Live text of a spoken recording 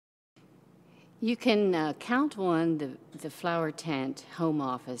You can count on the flower tent home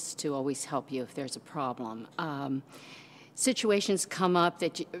office to always help you if there's a problem. Situations come up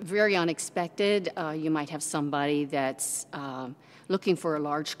that very unexpected. You might have somebody that's looking for a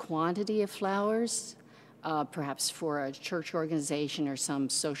large quantity of flowers, perhaps for a church organization or some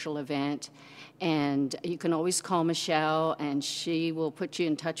social event. And you can always call Michelle, and she will put you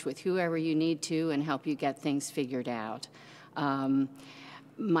in touch with whoever you need to and help you get things figured out.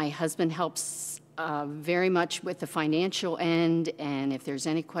 My husband helps very much with the financial end, and if there's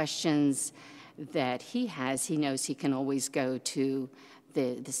any questions that he has, he knows he can always go to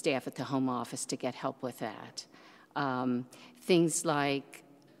the staff at the home office to get help with that. Things like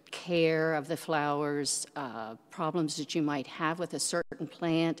care of the flowers, problems that you might have with a certain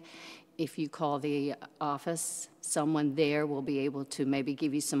plant. If you call the office, someone there will be able to maybe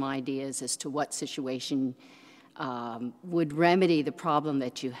give you some ideas as to what situation would remedy the problem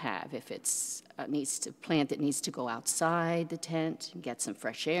that you have. If it's a plant that needs to go outside the tent and get some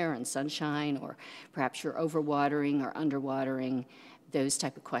fresh air and sunshine, or perhaps you're overwatering or underwatering, those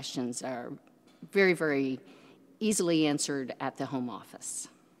type of questions are very, very easily answered at the home office.